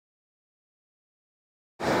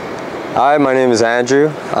Hi, my name is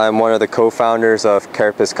Andrew. I'm one of the co-founders of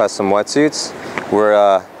Carapace Custom Wetsuits. We're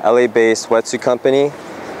a LA-based wetsuit company,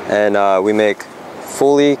 and we make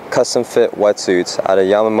fully custom fit wetsuits out of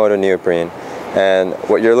Yamamoto neoprene. And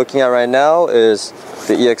what you're looking at right now is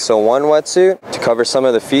the EX01 wetsuit. To cover some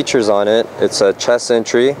of the features on it, it's a chest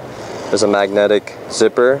entry. There's a magnetic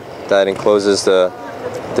zipper that encloses the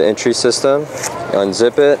entry system. You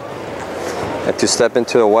unzip it, and to step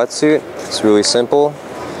into a wetsuit, it's really simple.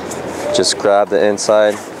 Just grab the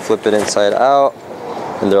inside, flip it inside out,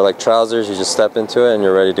 and they're like trousers. You just step into it and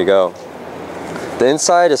you're ready to go. The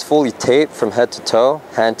inside is fully taped from head to toe,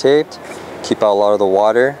 hand taped, keep out a lot of the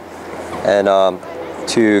water. And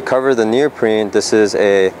to cover the neoprene, this is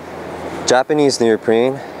a Japanese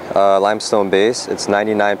neoprene, limestone base. It's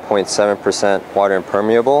 99.7% water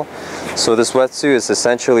impermeable. So this wetsuit is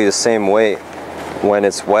essentially the same weight when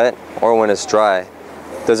it's wet or when it's dry.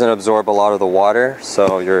 It doesn't absorb a lot of the water,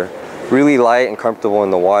 so you're really light and comfortable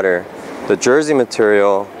in the water. The jersey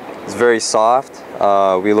material is very soft.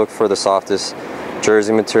 We look for the softest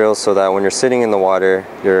jersey material so that when you're sitting in the water,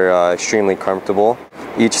 you're extremely comfortable.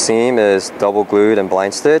 Each seam is double glued and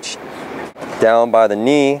blind stitched. Down by the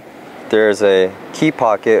knee, there's a key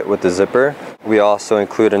pocket with the zipper. We also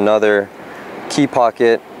include another key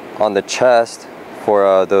pocket on the chest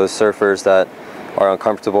for those surfers that are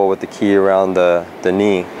uncomfortable with the key around the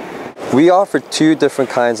knee. We offer two different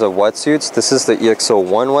kinds of wetsuits. This is the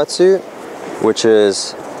EX01 wetsuit, which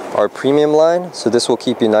is our premium line. So this will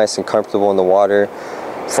keep you nice and comfortable in the water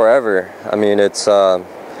forever. I mean, it's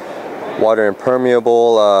water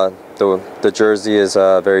impermeable. The jersey is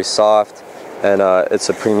very soft, and it's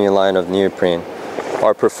a premium line of neoprene.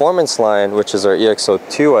 Our performance line, which is our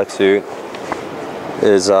EX02 wetsuit,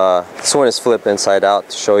 is this one is flipped inside out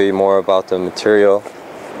to show you more about the material.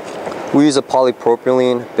 We use a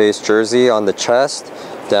polypropylene based jersey on the chest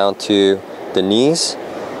down to the knees,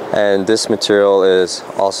 and this material is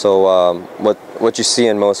also what you see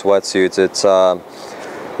in most wetsuits. It's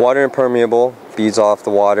water impermeable, beads off the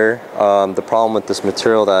water. The problem with this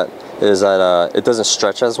material is that it doesn't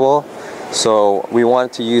stretch as well, so we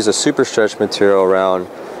wanted to use a super stretch material around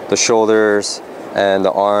the shoulders and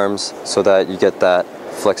the arms so that you get that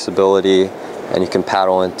flexibility and you can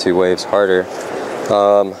paddle into waves harder.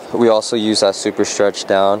 We also use that super stretch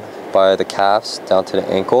down by the calves down to the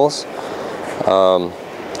ankles.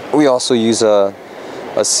 We also use a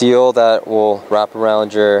seal that will wrap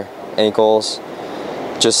around your ankles,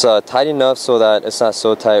 just tight enough so that it's not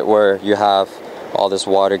so tight where you have all this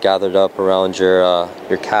water gathered up around your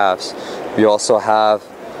calves. We also have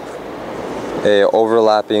a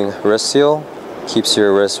overlapping wrist seal, keeps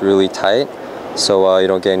your wrist really tight so you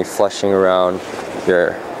don't get any flushing around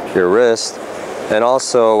your wrist. And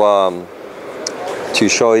also to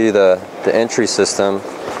show you the entry system,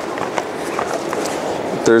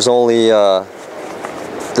 there's only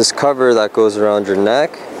this cover that goes around your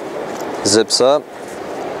neck, zips up,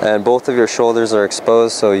 and both of your shoulders are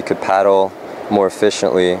exposed so you could paddle more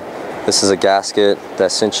efficiently. This is a gasket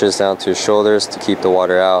that cinches down to your shoulders to keep the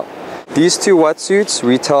water out. These two wetsuits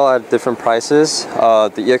retail at different prices.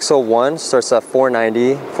 The EX01 starts at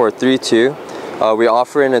 $490 for a 3-2. We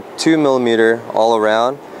offer in a 2mm all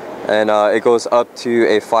around, and it goes up to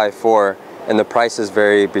a 5-4, and the prices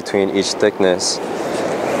vary between each thickness.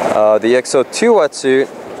 The EX02 wetsuit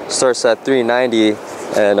starts at $390,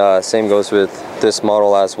 and same goes with this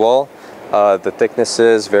model as well. The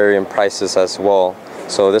thicknesses vary in prices as well.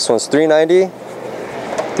 So this one's $390,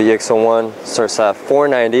 the EX01 starts at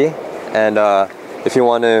 $490, and if you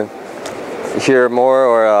want to hear more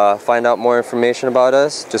or find out more information about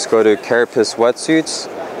us, just go to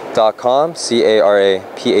carapacewetsuits.com,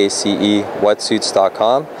 C-A-R-A-P-A-C-E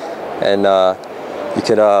wetsuits.com, and you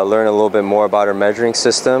can learn a little bit more about our measuring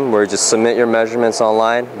system, where you just submit your measurements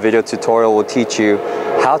online. Video tutorial will teach you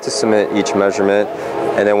how to submit each measurement,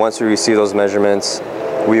 and then once we receive those measurements,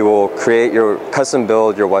 we will custom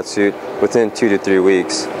build your wetsuit within 2 to 3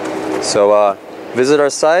 weeks. So visit our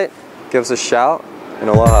site, give us a shout, and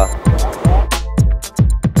aloha.